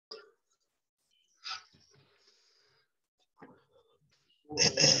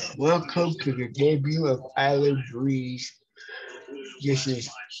Welcome to the debut of Island Breeze. This is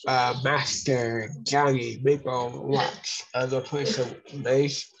Master Johnny Big on Watch. I'm gonna play some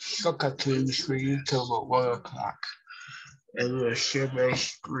nice soccer tunes for you till about 1 o'clock. And I'm gonna share my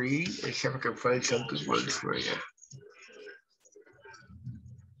screen and see if I can find some good ones for you.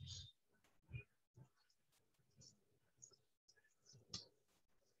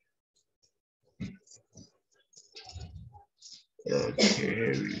 Okay,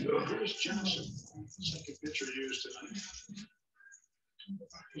 here we go. Here's Johnson, second pitcher used tonight.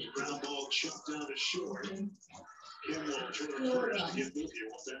 His ground ball chopped down to short. Kim will turn first to get movie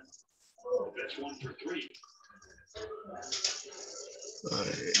with him. That's 1 for 3.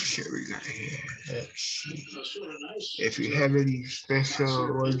 Alright, here we go here. Let's see. If you have any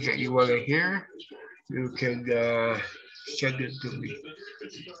special ones that you want to hear, you can send it to me.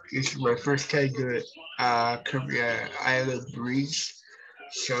 This is my first time doing Korea Island Breeze.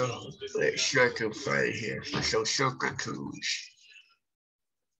 So let's try to find here for some soca tunes.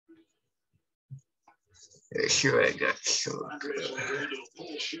 Let's see what I got. So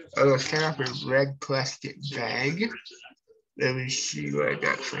I'm gonna start off with a red plastic bag. Let me see what I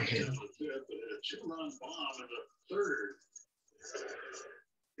got for him. 2-run bomb in the third.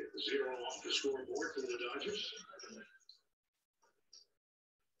 Get the 0 off the scoreboard for the Dodgers.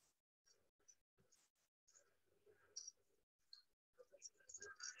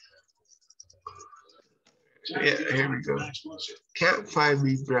 Yeah, here we go. Can't find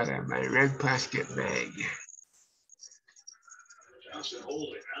me, brother, my red plastic bag. Johnson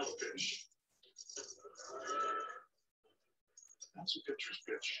holding, out of pitch. That's a pitcher's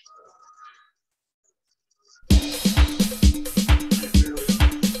pitch.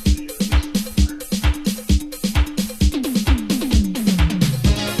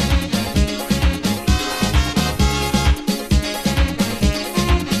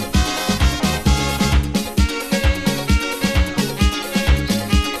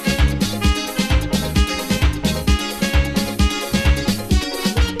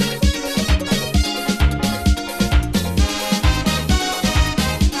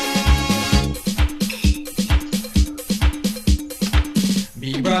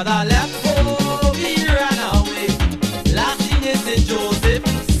 Brother left home, he ran away. Last thing is in Joseph,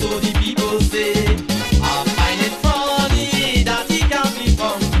 so the people say. I find it funny that he can't be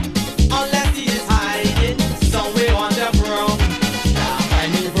found, unless he is hiding somewhere on the ground. Can't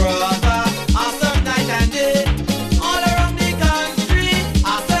find me brother, I search night and day. All around the country, I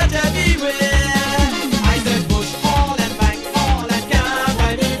search everywhere. I search bush hall and bank hall and can't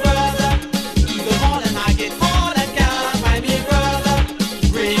find me brother. Eagle hall and market hall and can't find me brother.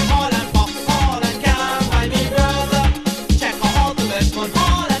 Hall and Fox Hall and can't find me brother. Check all the Westmont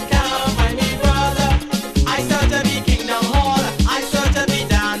Hall and can't find me brother. I search every Kingdom Hall, I search every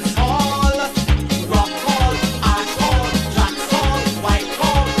dance hall. Rock Hall, Ash Hall, Tracks Hall, White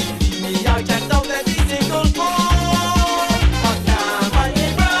Hall. Believe me, I checked out every single hall, but can't find me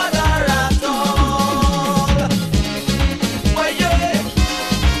brother at all. Why yeah.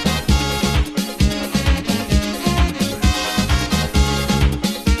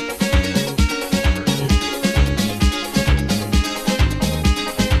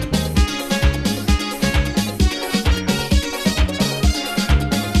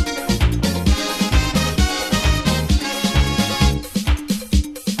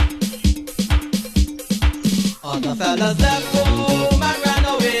 Other fellas left home and ran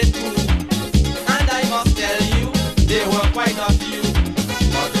away too, and I must tell you, they were quite a few.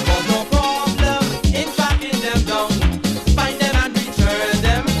 But there was no problem in tracking them down, find them and return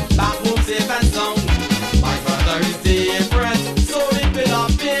them back home safe and sound. My brother is different, so it will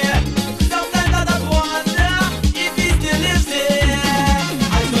appear. Sometimes I just wonder if he still lives here.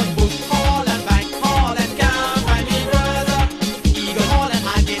 I search Bush Hall and Bank Hall and can't find me brother. Eagle Hall and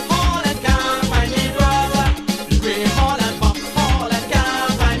Highgate Hall and can't find me brother. Grey Hall and Fox Hall and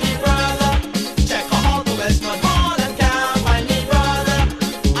can't find me brother. Check Hall to Westmont Hall and can't find me brother.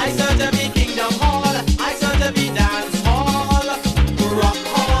 I search every Kingdom Hall, I search every dance hall. Rock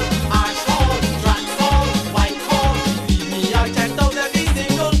Hall, Ash Hall, Tracks Hall, White Hall. Believe me, I checked out every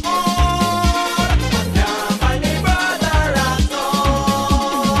single hall, but can't find me brother at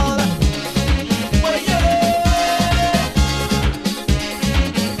all. Well, yeah.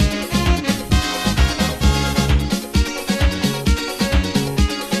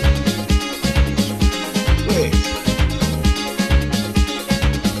 Wait.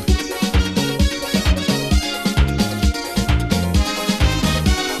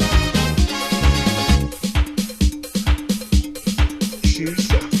 Shoot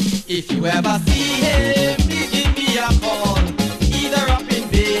stuff. If you ever see him, please give me a call. Either up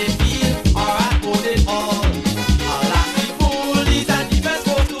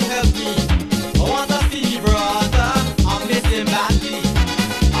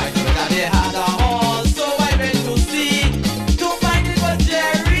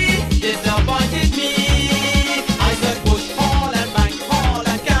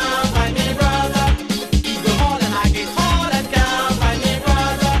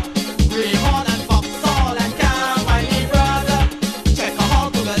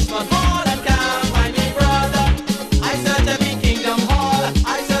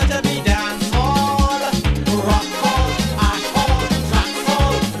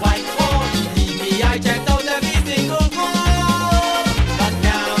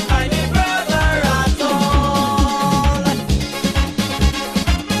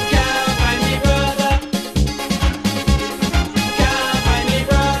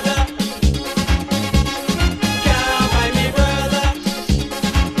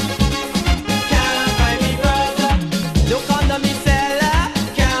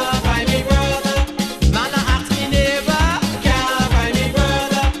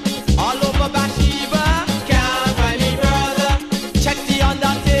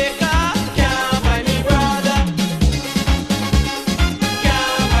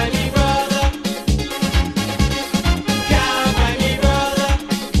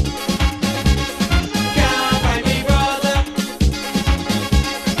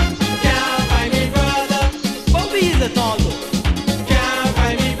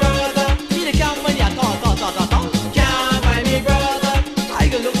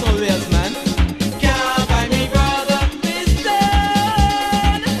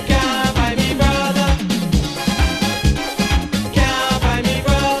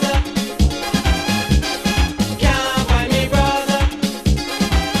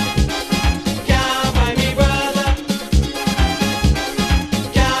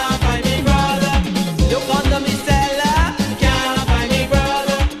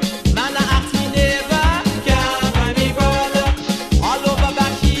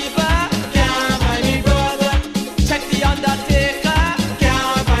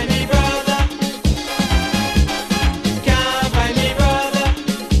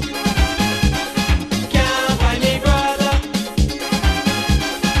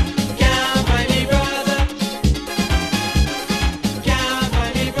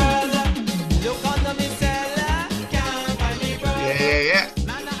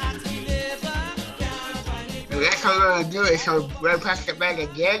this whole Red Plastic Bag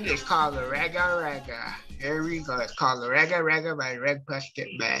again. It's called the Ragga Ragga. Here we go. It's called the Ragga Ragga by Red Plastic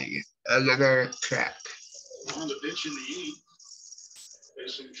Bag. Another track.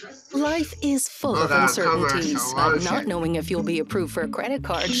 Life is full of uncertainties, but not knowing if you'll be approved for a credit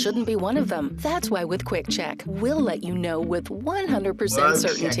card shouldn't be one of them. That's why with Quick Check, we'll let you know with 100%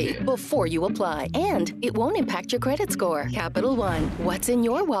 certainty before you apply, and it won't impact your credit score. Capital One, what's in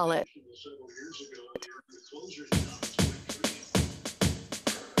your wallet?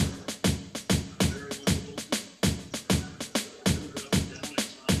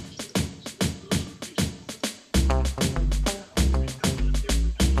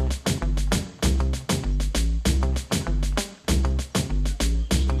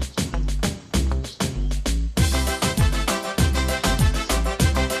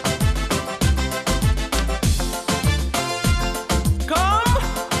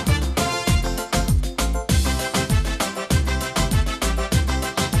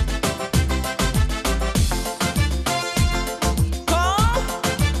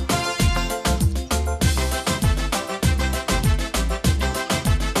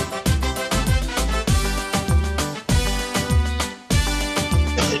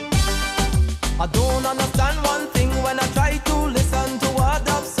 I don't understand one thing when I try to listen to a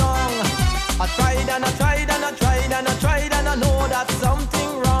dub song. I tried and I tried and I tried and I tried and I know that's something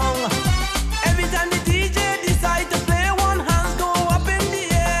wrong. Every time the DJ decide to play, one hands go up in the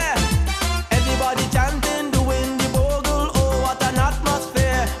air. Everybody chanting, doing the bogle, oh what an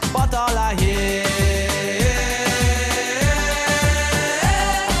atmosphere. But all I hear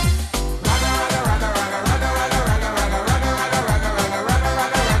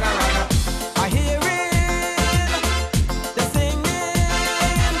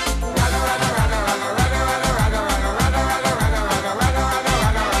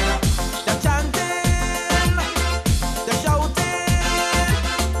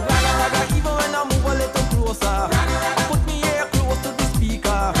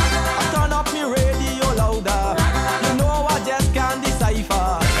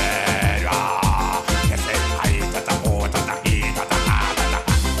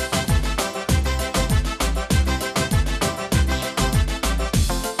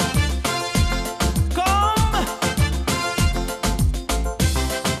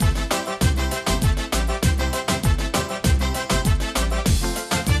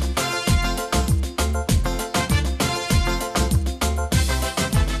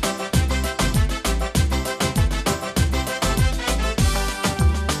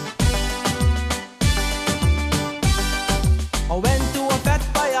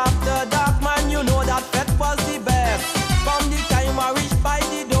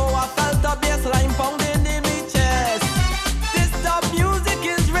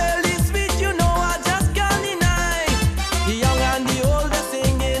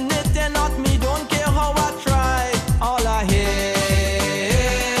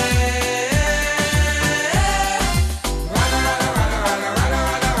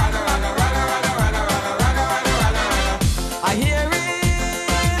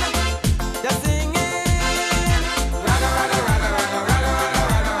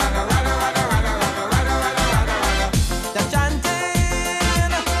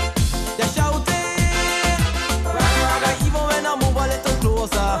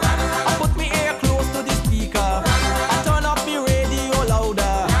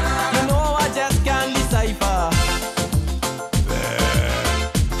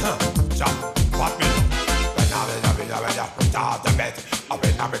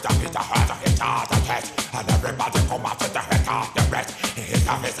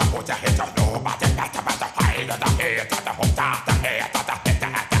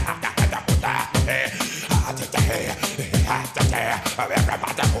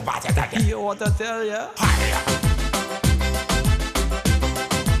what I tell ya.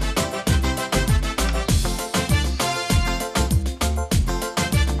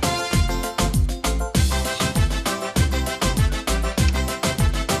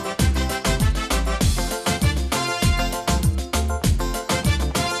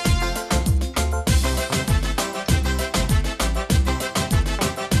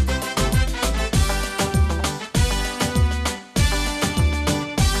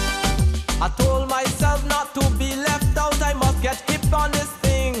 I told myself not to be left out, I must get hip on this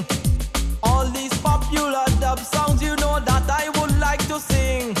thing. All these popular dub songs, you know that I would like to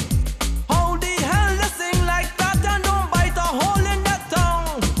sing. How the hell they sing like that and don't bite a hole in their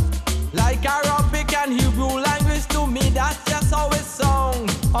tongue? Like Arabic and Hebrew language, to me that's just how it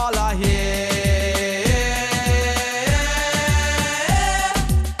sounds. All I hear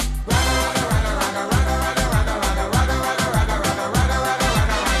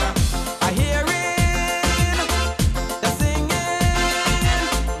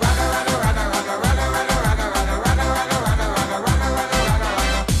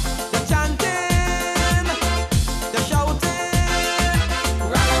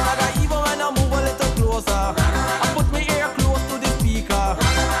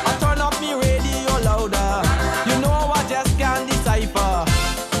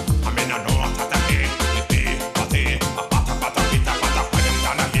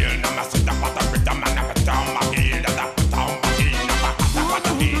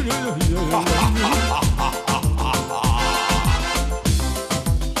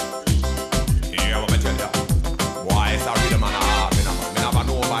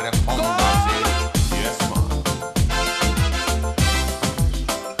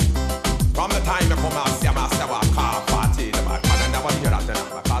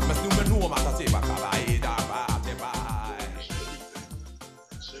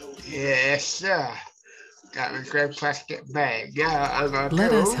Yes, sir. Got a great plastic bag. Yeah,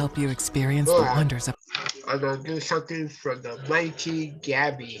 Let us help you experience the wonders of... I'm gonna do something from the mighty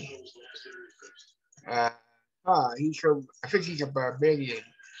Gabby. He's from, I think he's a Barbadian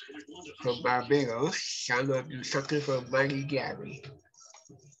from Barbados. So I'm gonna do something from mighty Gabby.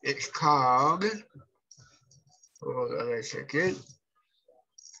 It's called, hold on a second.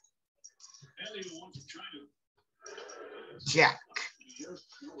 Jack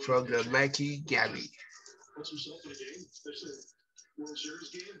from the mighty Gabby.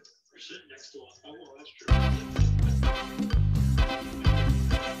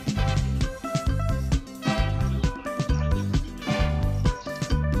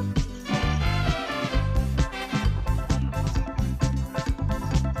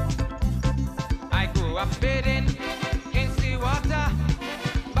 I grew up bathing in seawater,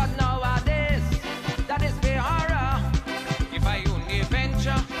 but nowadays that is very horror. If I only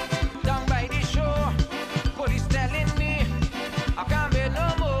venture down by the shore, police telling me I can't bathe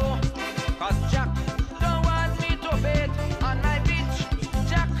no more, 'cause Jack don't want me to bathe on my beach.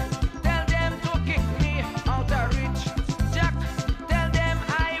 Jack, tell them to kick me out of reach. Jack, tell them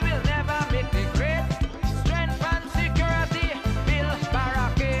I will never make the grade. Strength and security, build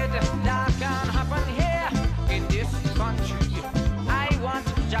barricade. That can happen here in this country. I want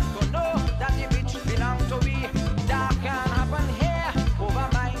Jack to know that the beach belong to we. That can happen here over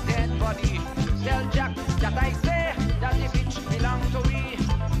my dead body. Tell Jack that I say that the beach belong to we.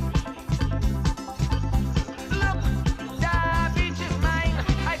 Look, the beach is mine.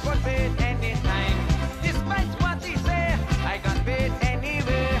 I could bathe anytime. Despite what he say, I can bathe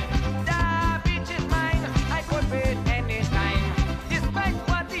anywhere. The beach is mine. I could bathe anytime. Despite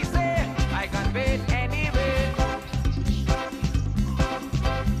what he say, I can bathe anywhere.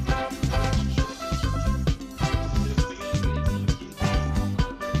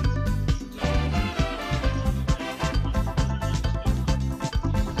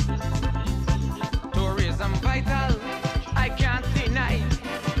 Tourism vital, I can't deny,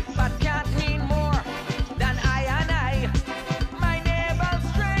 but can't mean more than I and I. My naval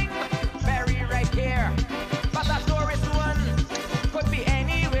strength, very right here, but a tourist one could be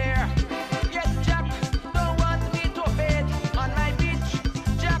anywhere. Yet Jack don't want me to bathe on my beach.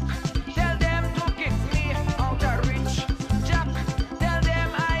 Jack, tell them to kick me out of reach. Jack, tell them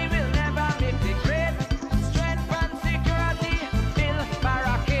I will never make the grade. Strength and security, build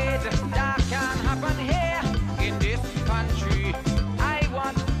barricade. That can happen here in this country. I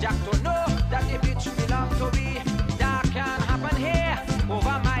want Jack to know that the beach belong to me. That can happen here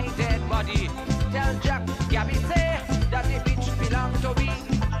over my dead body. Tell Jack, Gabby say that the beach belong to me.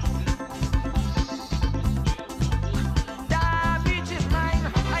 The beach is mine.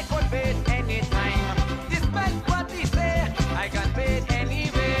 I could bathe anytime. Despite what he say, I can bathe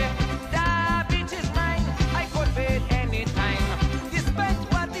anywhere. The beach is mine. I could bathe anytime. Despite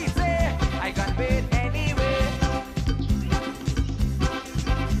what he say, I can bathe anywhere.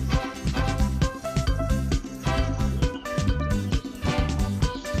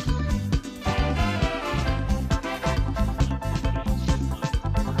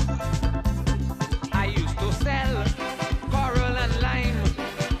 I used to sell coral and lime,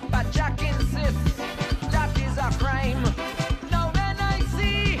 but Jack insists that is a crime. Now when I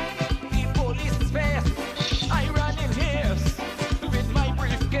see the police face, I run in haste with my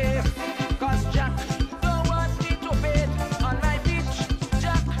briefcase. 'Cause Jack don't want me to bathe on my beach.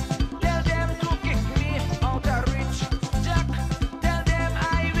 Jack, tell them to kick me out of reach. Jack, tell them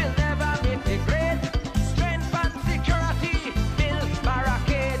I will never make the grade. Strength and security, build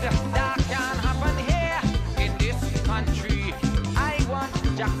barricade. That can happen here in this country. I want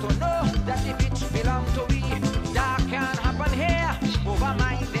Jack to know that the beach belong to we. That can happen here over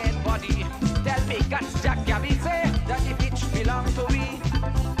my dead body. Tell me, got Jack Gabby say that the beach belong to we.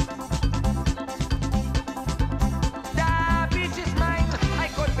 The beach is mine. I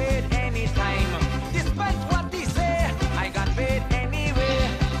could bathe anytime. Despite what he say, I can bathe anywhere.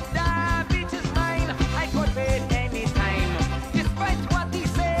 The beach is mine. I could bathe anytime. Despite what he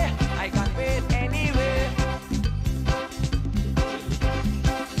say, I can bathe anywhere.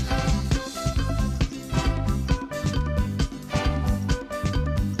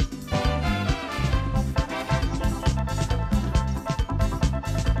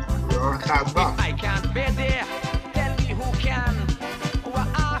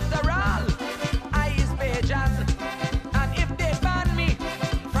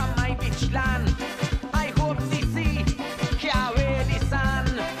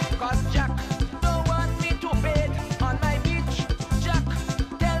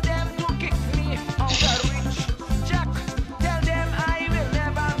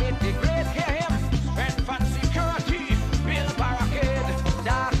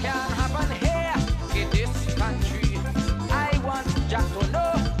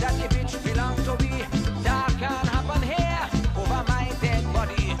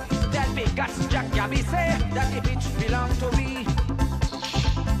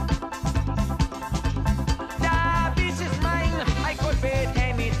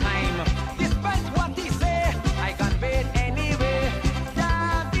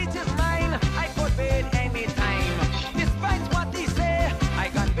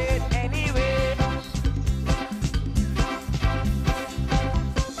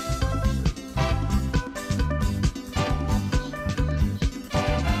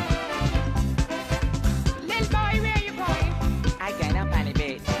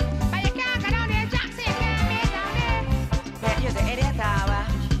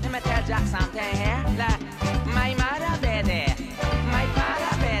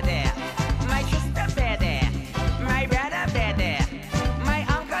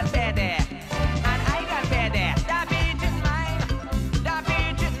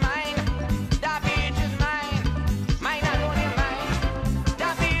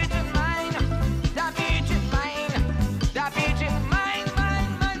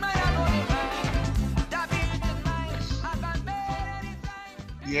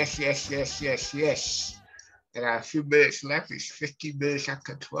 Yes. And I have a few minutes left. It's 15 minutes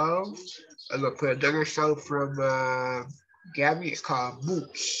after 12. I'm gonna put another song from Gabby. It's called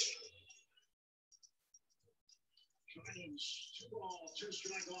Boots.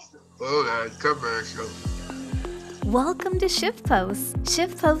 Hold on, commercial. Welcome to Shift Post.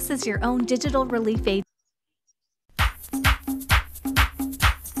 Shift Post is your own digital relief aid.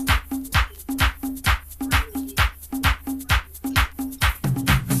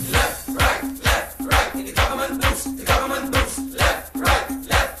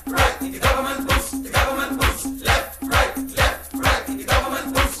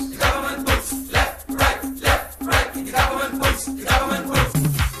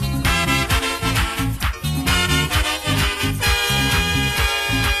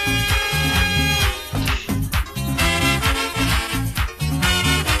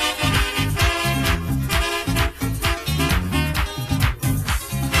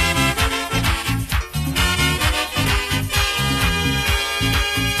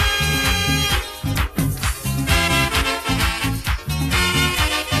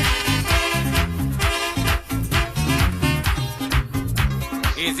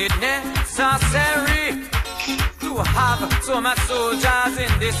 Is it necessary to have so much soldiers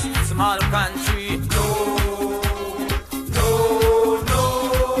in this small country? No.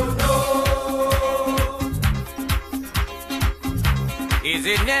 Is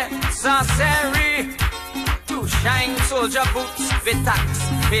it necessary to shine soldier boots with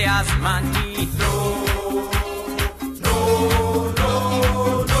taxpayers' money? No.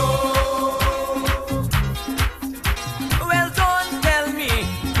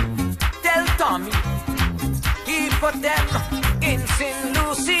 Put them in St.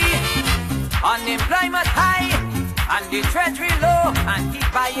 Lucie, unemployment high and the treasury low, and keep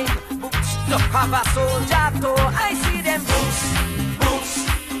buying boots to cover soldier toe. I see them boots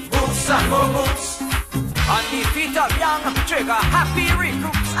and more boots on the feet of young trigger happy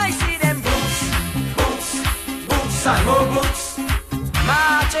recruits. I see them boots and more boots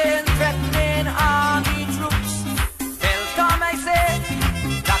marching, threatening army troops. Tell Tom I say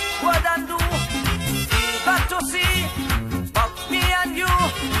that wouldn't do. Got to see but me and you,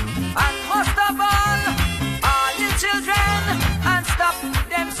 and most of all the children, and stop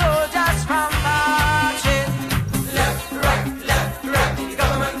them soldiers from marching. Left, right, the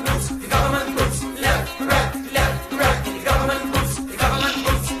government boots, left, right, the government boots, left, right, the government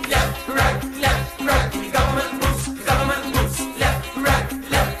boots, left, right, the government boots, left,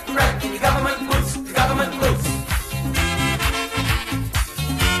 right, the government boots.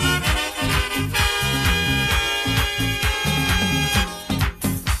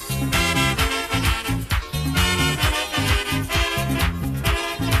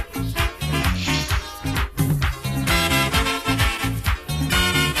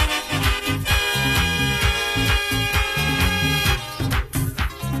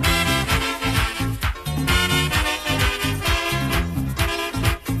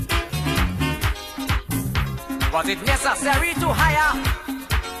 Was it necessary to hire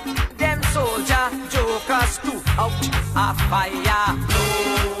them soldier jokers to out a fire?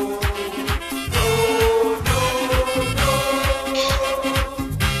 No.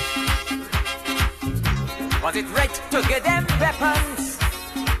 Was it right to give them weapons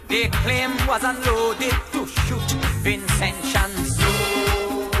they claim was unloaded to shoot Vincentians?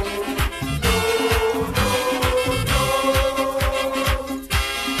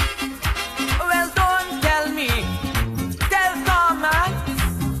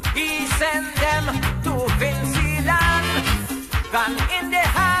 Gun in the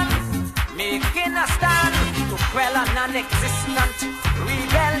hand, making a stand to quell a non-existent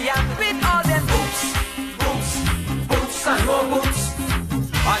rebellion with all them boots and more boots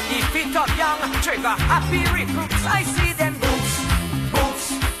on the feet of young trigger happy recruits. I see them boots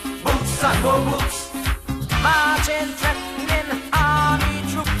and more boots marching, threatening army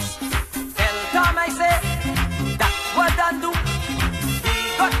troops. Tell Tom I say that what I do, we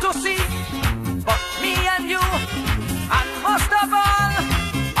got to see but me and you, and most of all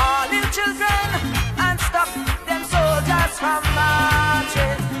the children, and stop them soldiers from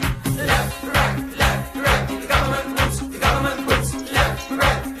marching. Left, right, the government boots, left, right, the government boots,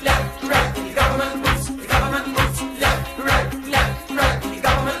 left, right, the government boots, left, right, the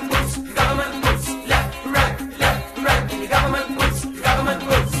government boots, left, right, the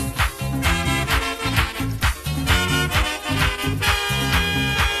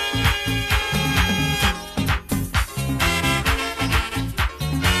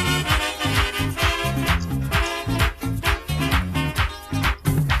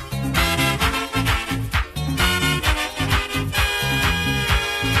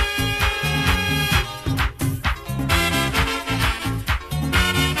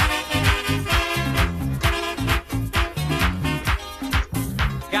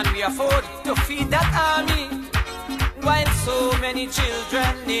afford to feed that army while so many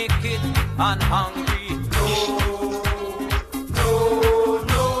children naked and hungry? No, no,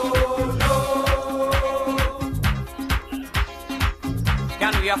 no, no.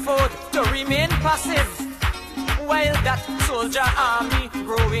 Can we afford to remain passive while that soldier army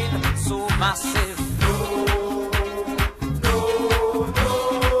growing so massive? No, no, no,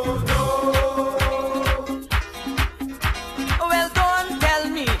 no. Well, don't tell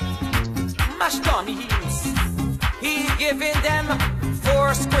me, mashed on heels, he giving them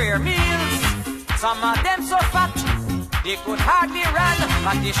 4 square meals. Some of them so fat, they could hardly run,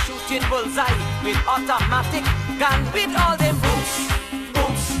 but they shooting bullseye with automatic gun with all them boots,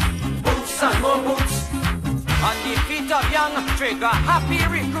 boots, boots and more boots. On the feet of young trigger happy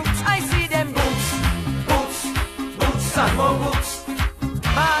recruits, I see them boots, boots, boots and more boots.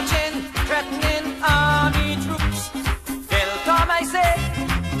 Marching, threatening army troops. Tell Tom I say,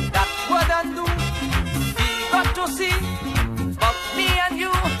 that wouldn't do. We got to see, but me and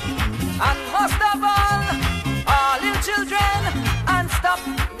you, and most of all you children, and stop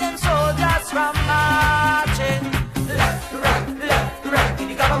them soldiers from marching. Left, right, in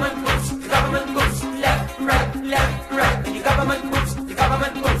the government boots, the government boots. Left, right, in the government boots, the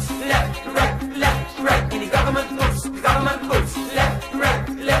government boots. Left, right, in the government boots, the government boots. Left,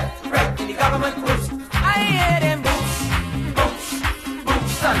 right, in the government boots. I hear them boots, boots,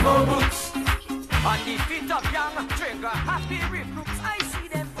 boots and more boots. On the feet of young trigger happy recruits, I see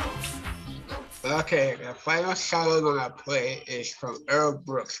them boots. Okay, the final song I'm gonna play is from Earl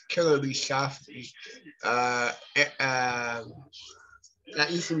Brooks, "Killing Me Softly." That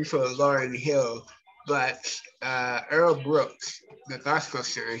used to be from Lauryn Hill, but Earl Brooks, the gospel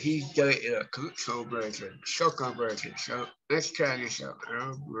singer, he's done it in a calypso version, soca version. So let's try this out.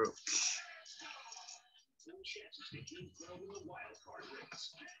 Earl Brooks.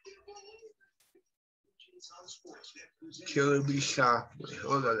 Killing Me Softly.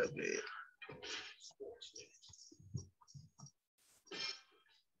 Hold on a minute.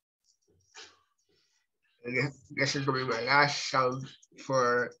 And this is going to be my last song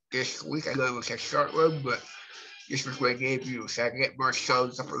for this week. I know it was a short one, but this was my debut, so I can get more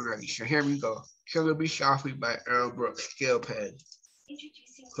songs up and ready. So here we go. Killing Me Softly by Earl Brooks, Steel Pen.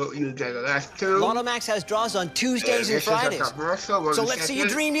 Hope you enjoy the last two. Monomax has draws on Tuesdays and Fridays. So let's see you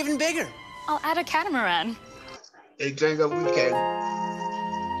dream even bigger. I'll add a catamaran. Enjoy the weekend.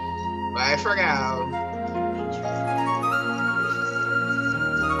 Bye for now.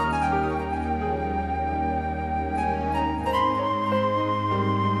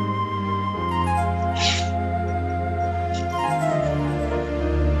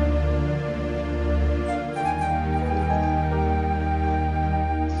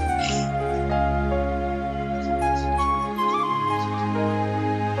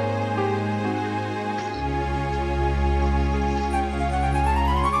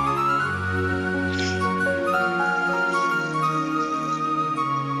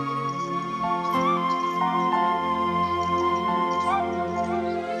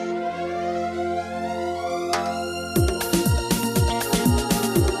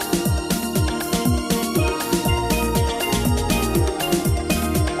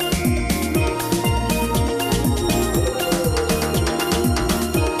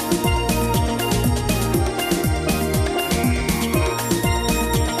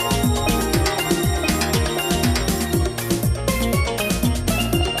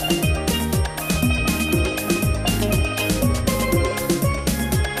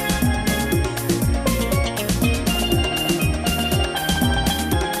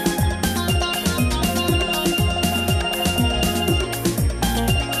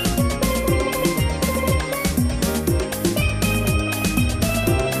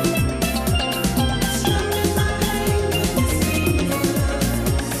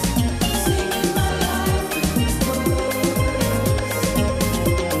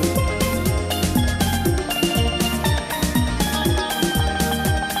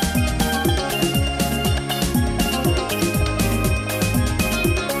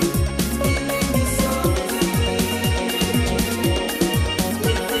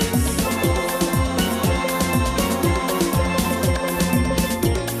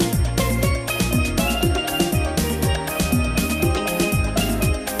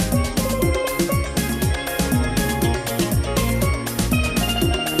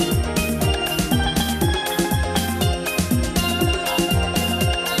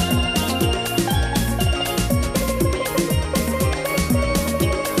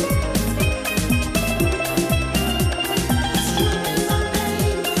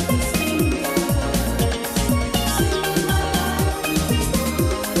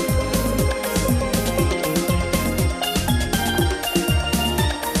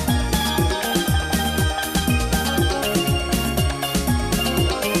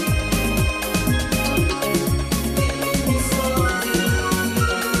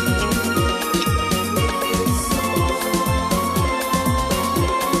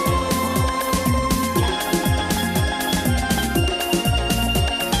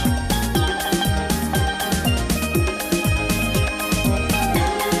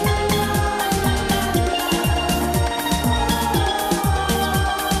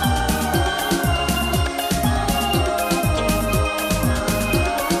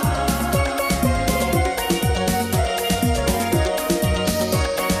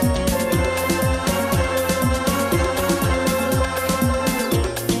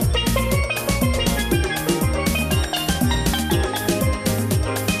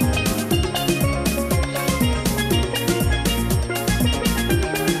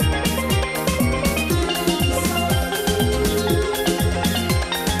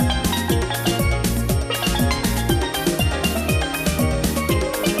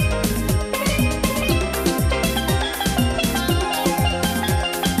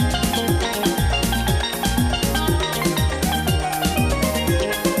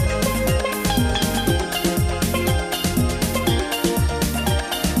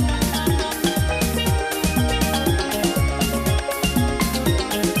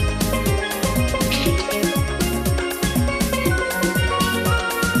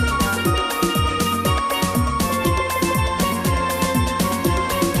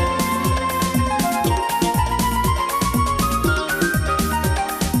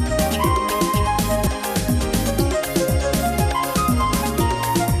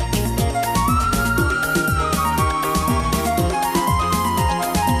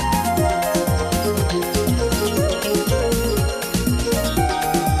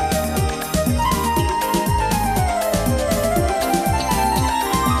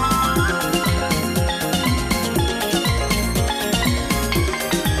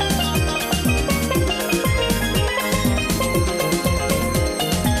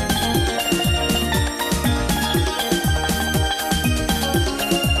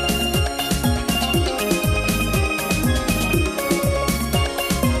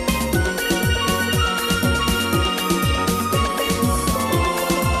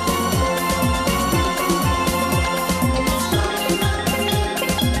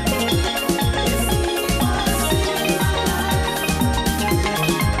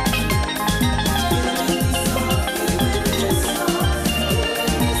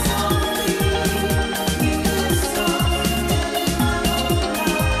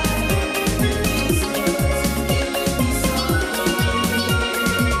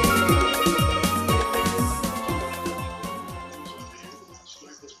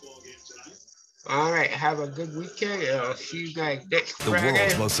 have a good weekend, and I'll see you guys next Friday. The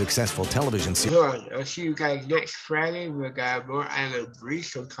world's most successful television series. I'll see you guys next Friday. We got more Island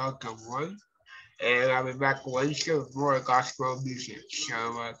Breeze, so talk to one. And I'll be back Wednesday with more gospel music.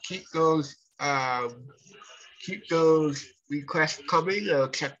 So keep those requests coming. I'll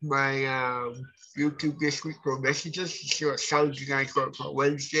check my YouTube this week for messages to see what songs you guys want for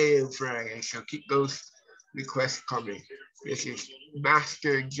Wednesday and Friday. So keep those requests coming. This is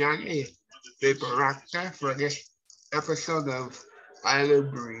Master Johnny Vaporacta for this episode of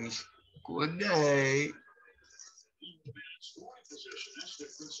Island Breeze. Good night.